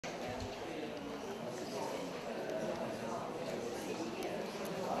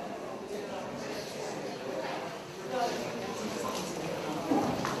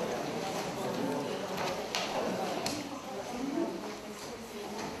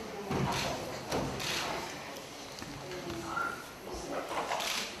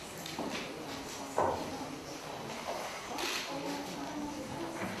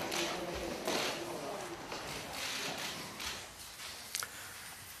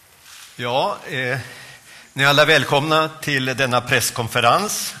Ja, ni är alla välkomna till denna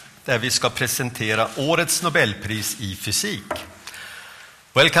presskonferens där vi ska presentera årets Nobelpris i fysik.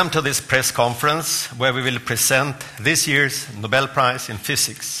 Welcome to this press conference where we will present this year's Nobel Prize in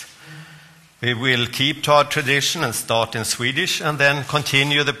Physics. We will keep to our tradition and start in Swedish and then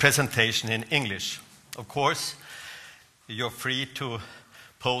continue the presentation in English. Of course, you're free to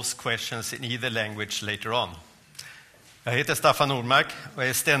pose questions in either language later on. Jag heter Staffan Normark och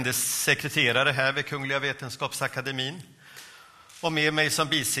är ständig sekreterare här vid Kungliga Vetenskapsakademin. Och med mig som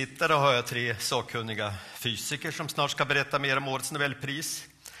bisittare har jag 3 sakkunniga fysiker som snart ska berätta mer om årets Nobelpris.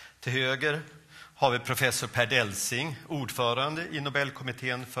 Till höger har vi professor Per Delsing, ordförande i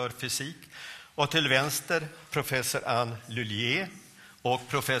Nobelkommittén för fysik. Och till vänster professor Anne Lullier och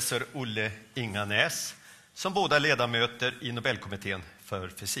professor Olle Inganäs, som båda ledamöter i Nobelkommittén för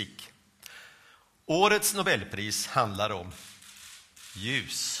fysik. Årets Nobelpris handlar om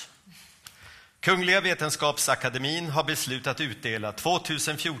ljus. Kungliga Vetenskapsakademin har beslutat utdela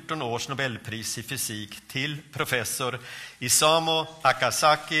 2014 års Nobelpris i fysik till professor Isamu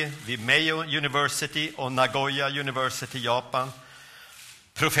Akasaki vid Mayo University och Nagoya University, Japan.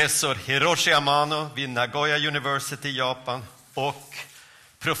 Professor Hiroshi Amano vid Nagoya University, Japan. Och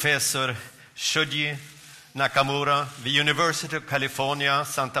professor Shuji Nakamura vid University of California,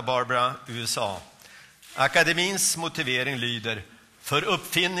 Santa Barbara, USA. Akademins motivering lyder: för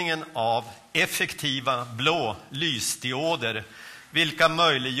uppfinningen av effektiva blå lysdioder, vilka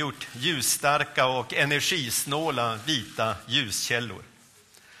möjliggjort ljusstarka och energisnåla vita ljuskällor.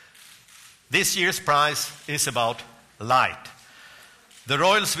 This year's prize is about light. The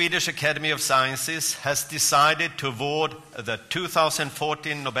Royal Swedish Academy of Sciences has decided to award the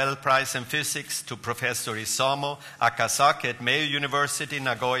 2014 Nobel Prize in Physics to Professor Isamu Akasaki at Mayo University,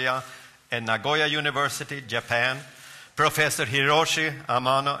 Nagoya, and Nagoya University, Japan, Professor Hiroshi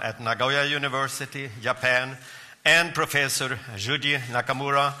Amano at Nagoya University, Japan, and Professor Shuji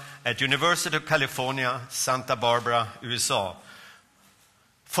Nakamura at University of California, Santa Barbara, USA,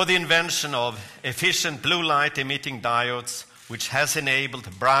 for the invention of efficient blue light-emitting diodes, which has enabled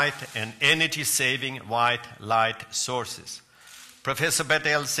bright and energy-saving white light sources. Professor Per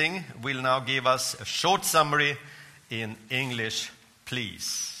Delsing will now give us a short summary in English,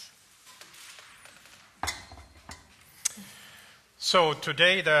 please. So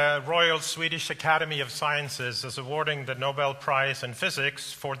today the Royal Swedish Academy of Sciences is awarding the Nobel Prize in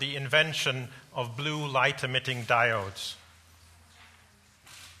Physics for the invention of blue light-emitting diodes.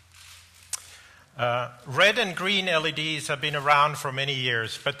 Red and green LEDs have been around for many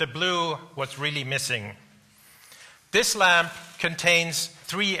years, but the blue was really missing. This lamp contains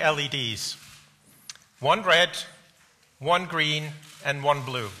 3 LEDs, 1 red, 1 green, and 1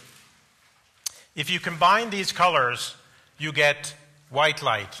 blue. If you combine these colors, you get white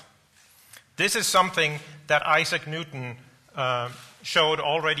light. This is something that Isaac Newton showed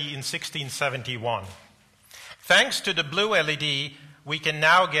already in 1671. Thanks to the blue LED, we can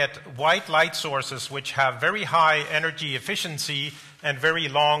now get white light sources which have very high energy efficiency and very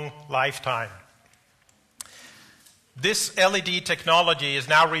long lifetime. This LED technology is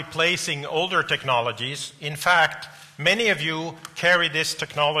now replacing older technologies. In fact, many of you carry this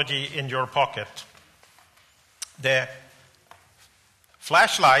technology in your pocket. The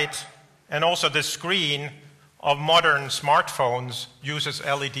flashlight and also the screen of modern smartphones uses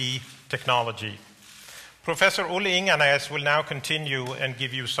LED technology. Professor Olle Inganäs will now continue and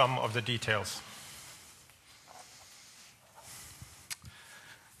give you some of the details.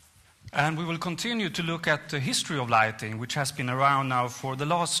 And we will continue to look at the history of lighting, which has been around now for the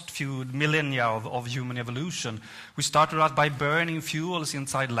last few millennia of human evolution. We started out by burning fuels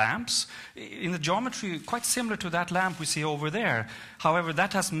inside lamps. In the geometry, quite similar to that lamp we see over there. However,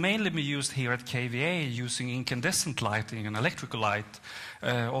 that has mainly been used here at KVA using incandescent lighting and electrical light.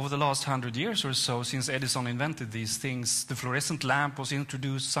 Over the last 100 years or so, since Edison invented these things, the fluorescent lamp was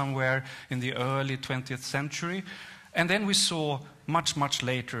introduced somewhere in the early 20th century. And then we saw much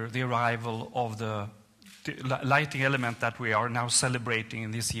later the arrival of the lighting element that we are now celebrating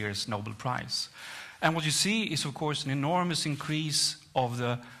in this year's Nobel Prize. And what you see is, of course, an enormous increase of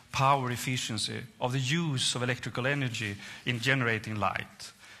the power efficiency, of the use of electrical energy in generating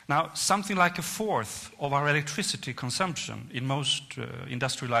light. Now, something like 1/4 of our electricity consumption in most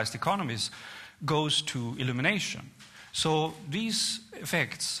industrialized economies goes to illumination. So these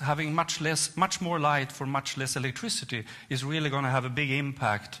effects, having much more light for much less electricity, is really going to have a big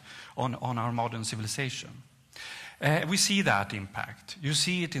impact on our modern civilization. We see that impact. You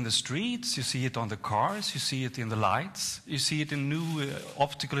see it in the streets, you see it on the cars, you see it in the lights, you see it in new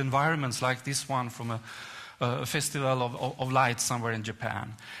optical environments like this one from a festival of light somewhere in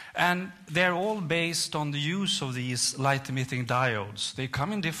Japan. And they're all based on the use of these light-emitting diodes. They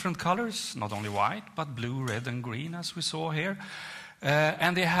come in different colors, not only white, but blue, red, and green, as we saw here.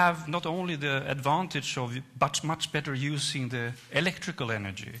 And they have not only the advantage of much better using the electrical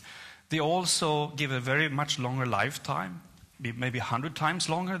energy, they also give a very much longer lifetime, maybe 100 times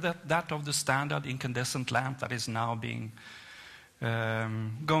longer than that of the standard incandescent lamp that is now being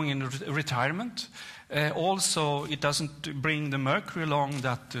going in retirement. Also, it doesn't bring the mercury along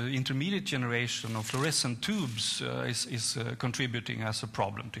that the intermediate generation of fluorescent tubes is contributing as a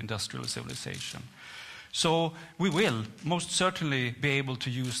problem to industrial civilization. So we will most certainly be able to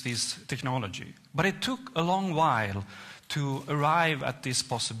use this technology. But it took a long while to arrive at this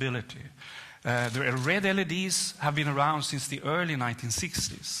possibility. The red LEDs have been around since the early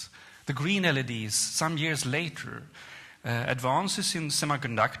 1960s. The green LEDs, some years later. Advances in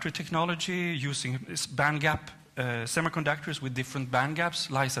semiconductor technology using bandgap semiconductors with different bandgaps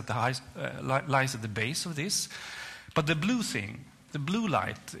lies at the base of this. But the blue thing, the blue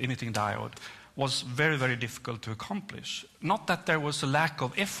light emitting diode, was very, very difficult to accomplish. Not that there was a lack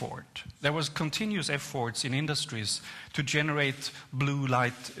of effort. There was continuous efforts in industries to generate blue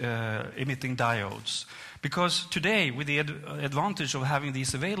light emitting diodes. Because today, with the advantage of having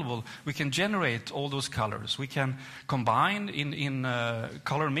these available, we can generate all those colors. We can combine in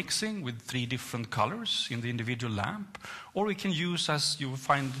color mixing with 3 different colors in the individual lamp. Or we can use, as you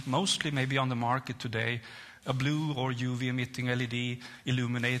find mostly maybe on the market today, a blue or UV emitting LED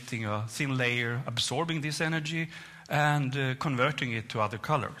illuminating a thin layer, absorbing this energy and converting it to other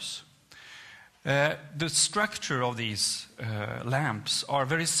colors. The structure of these lamps are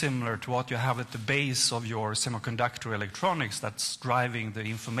very similar to what you have at the base of your semiconductor electronics that's driving the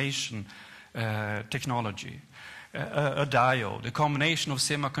information technology. A diode, a combination of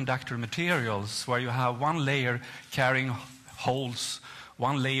semiconductor materials where you have one layer carrying holes,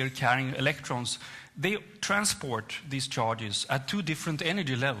 one layer carrying electrons. They transport these charges at 2 different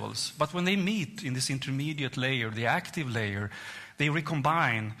energy levels, but when they meet in this intermediate layer, the active layer, they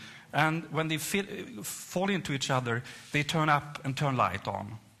recombine, and when they fall into each other, they turn up and turn light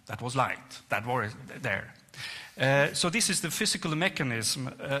on. That was light. That was there. So this is the physical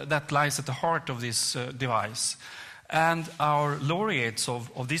mechanism that lies at the heart of this device. And our laureates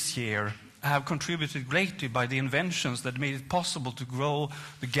of this year have contributed greatly by the inventions that made it possible to grow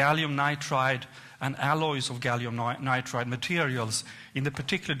the gallium nitride and alloys of gallium nitride materials in the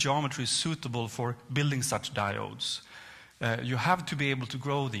particular geometry suitable for building such diodes. You have to be able to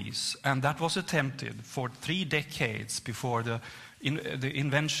grow these, and that was attempted for 3 decades before the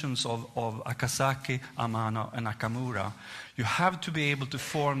inventions of Akasaki, Amano, and Nakamura. You have to be able to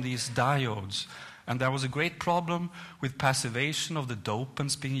form these diodes, and there was a great problem with passivation of the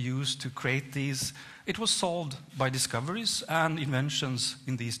dopants being used to create these. It was solved by discoveries and inventions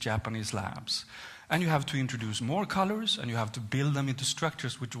in these Japanese labs. And you have to introduce more colors, and you have to build them into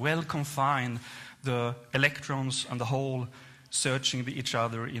structures which well confine the electrons and the hole searching each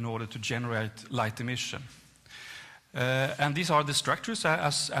other in order to generate light emission. And these are the structures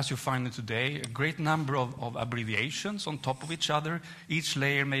as you find it today. A great number of abbreviations on top of each other. Each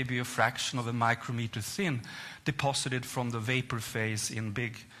layer may be a fraction of a micrometer thin, deposited from the vapor phase in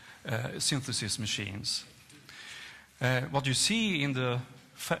big synthesis machines. What you see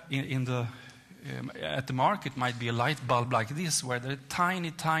at the market might be a light bulb like this, where the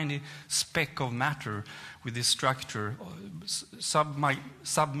tiny, tiny speck of matter with this structure,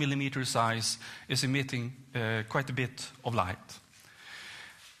 sub-millimeter size, is emitting quite a bit of light.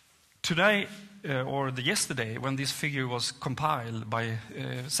 Today, or yesterday, when this figure was compiled by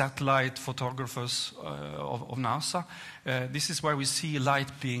satellite photographers of NASA, this is where we see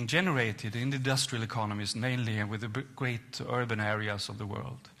light being generated in the industrial economies, mainly and with the great urban areas of the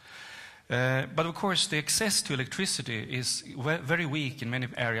world. But of course, the access to electricity is very weak in many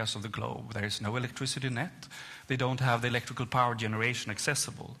areas of the globe. There is no electricity net. They don't have the electrical power generation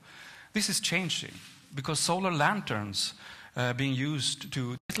accessible. This is changing because solar lanterns being used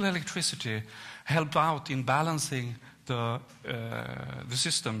to little electricity help out in balancing the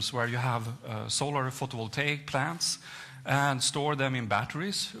systems where you have solar photovoltaic plants and store them in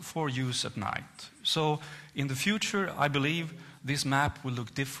batteries for use at night. So in the future, I believe this map will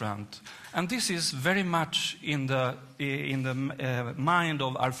look different. And this is very much in the mind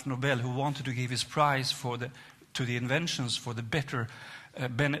of Alfred Nobel, who wanted to give his prize to the inventions for the better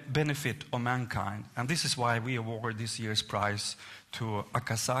benefit of mankind. And this is why we award this year's prize to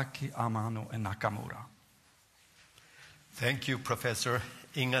Akasaki, Amano, and Nakamura. Thank you, Professor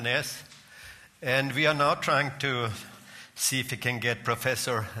Inganes. And we are now trying to see if we can get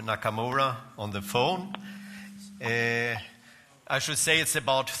Professor Nakamura on the phone. I should say it's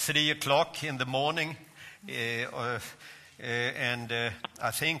about 3 o'clock in the morning, and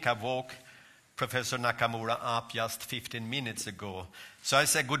I think I woke Professor Nakamura up just 15 minutes ago. So I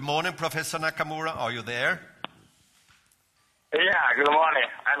say, good morning, Professor Nakamura. Are you there? Yeah, good morning.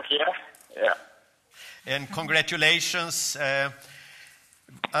 I'm here. Yeah. And congratulations.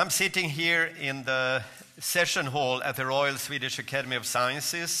 I'm sitting here in the session hall at the Royal Swedish Academy of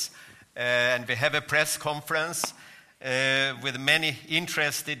Sciences, and we have a press conference with many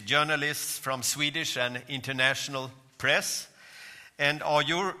interested journalists from Swedish and international press. And are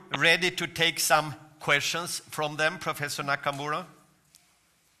you ready to take some questions from them, Professor Nakamura?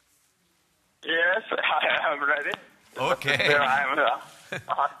 Yes, I am ready. Okay. I'm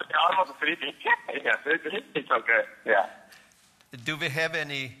almost sleeping. Yes, it's okay. Yeah. Do we have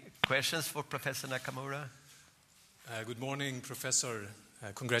any questions for Professor Nakamura? Good morning, Professor.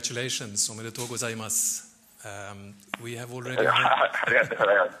 Congratulations. Omedetou gozaimasu. We have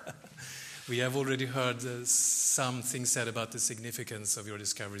already heard some things said about the significance of your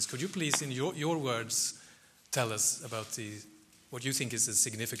discoveries. Could you please, in your words, tell us about what you think is the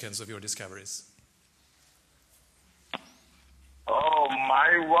significance of your discoveries? Oh,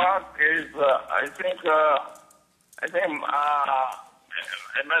 my work is, I think the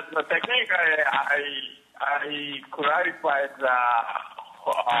technique I clarified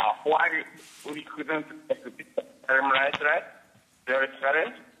why we couldn't experiment, right? There is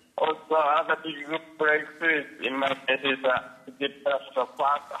current. Also, other big breakthroughs in my case is the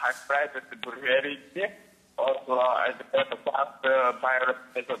fast high-priced LED. Also, I developed a fast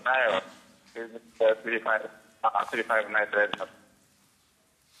bioreactor diode. This is 3598.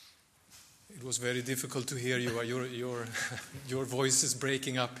 It was very difficult to hear you. Your voice is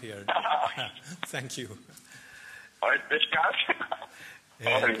breaking up here. Thank you.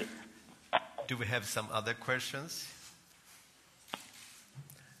 Do we have some other questions?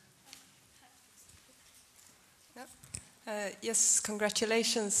 Yes,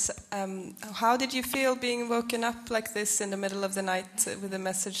 congratulations. How did you feel being woken up like this in the middle of the night with the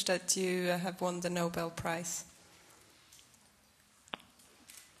message that you have won the Nobel Prize?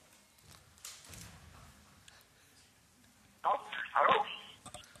 Hello?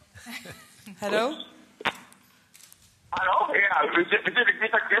 Hello? Hello? Yeah, we did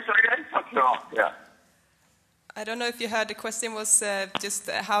repeat the question again? Yeah. I don't know if you heard the question was just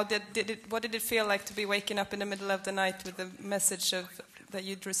how what did it feel like to be waking up in the middle of the night with the message that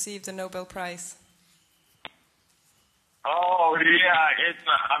you'd received the Nobel Prize? Oh, yeah, it's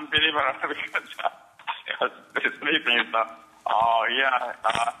unbelievable because I was sleeping. So, oh, yeah,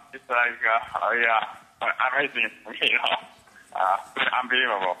 it's like, amazing,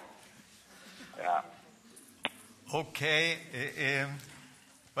 unbelievable. Yeah. Okay.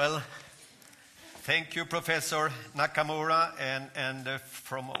 Well, thank you, Professor Nakamura, and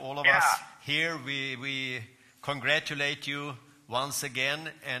from all of us here, we congratulate you once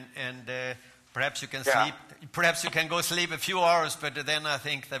again, and perhaps you can sleep. Perhaps you can go sleep a few hours, but then I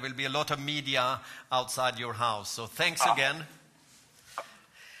think there will be a lot of media outside your house. So thanks again.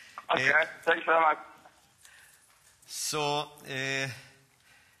 Okay, thanks very much. So,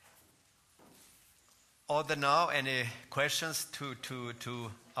 are there now any questions to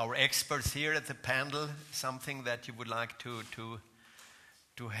our experts here at the panel? Something that you would like to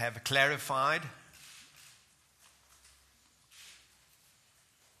have clarified?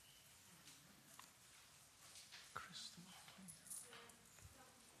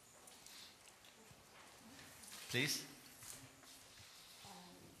 Please.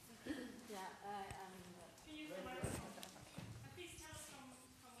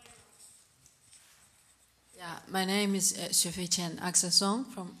 Yeah, my name is Shuji Akasaki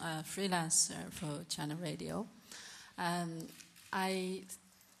from freelancer for China Radio. I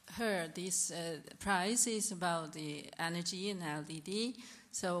heard this prize is about the energy in LED.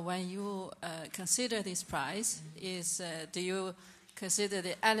 So when you consider this prize, do you consider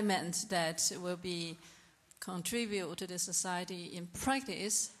the element that will be contribute to the society in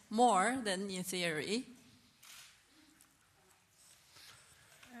practice more than in theory?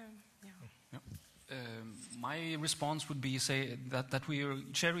 My response would be that we are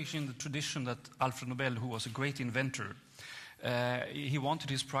cherishing the tradition that Alfred Nobel, who was a great inventor, he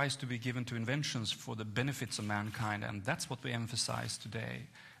wanted his prize to be given to inventions for the benefits of mankind, and that's what we emphasize today,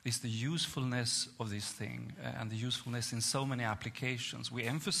 is the usefulness of this thing and the usefulness in so many applications. We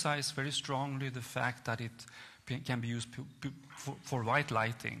emphasize very strongly the fact that it can be used for white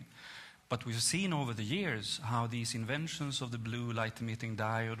lighting, But we've seen over the years how these inventions of the blue light-emitting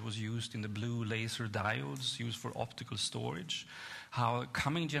diode was used in the blue laser diodes used for optical storage, how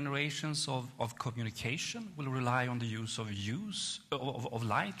coming generations of communication will rely on the use of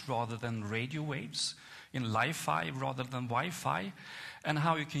light rather than radio waves, in Li-Fi rather than Wi-Fi, and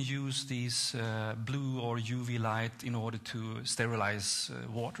how you can use these blue or UV light in order to sterilize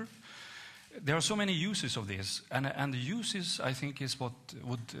water. There are so many uses of this, and the uses, I think, is what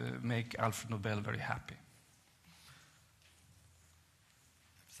would make Alfred Nobel very happy.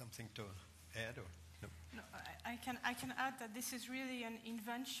 Something to add? Or? No. No, I can add that this is really an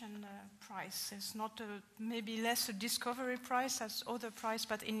invention prize. It's not maybe less a discovery prize as other prize,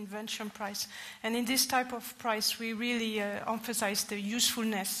 but invention prize. And in this type of prize, we really emphasize the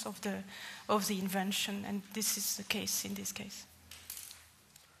usefulness of the invention, and this is the case in this case.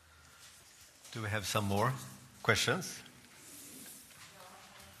 Do we have some more questions?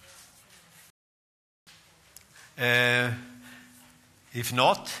 If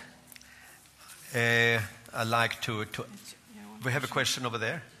not, I'd like to... We have a question over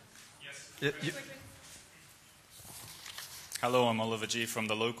there. Yes. Hello, I'm Oliver G. from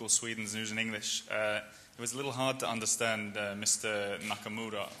the local Sweden's News in English. It was a little hard to understand Mr.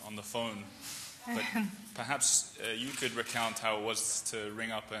 Nakamura on the phone, but perhaps you could recount how it was to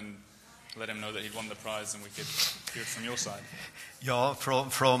ring up and let him know that he'd won the prize, and we could hear it from your side. Yeah,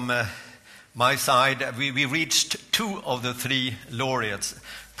 from my side, we reached 2 of the 3 laureates.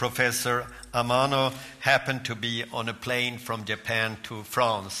 Professor Amano happened to be on a plane from Japan to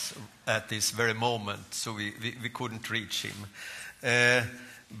France at this very moment, so we couldn't reach him.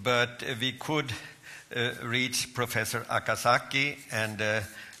 But we could reach Professor Akasaki and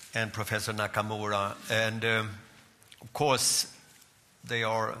Professor Nakamura, and of course they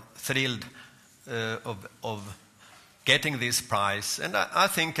are thrilled of getting this prize, and I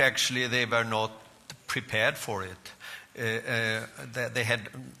think actually they were not prepared for it. They had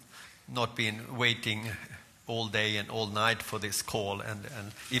not been waiting all day and all night for this call, and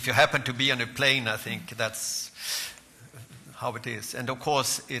if you happen to be on a plane, I think that's how it is. And of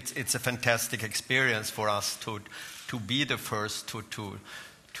course it's a fantastic experience for us to be the first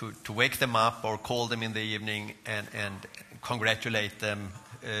to wake them up or call them in the evening and congratulate them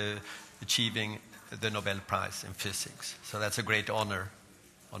achieving the Nobel Prize in Physics. So that's a great honor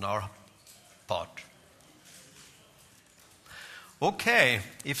on our part. Okay,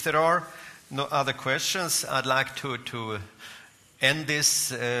 if there are no other questions, I'd like to end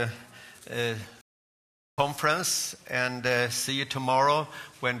this conference and see you tomorrow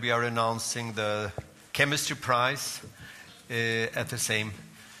when we are announcing the Chemistry Prize at the same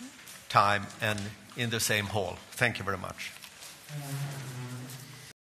time and in the same hall. Thank you very much.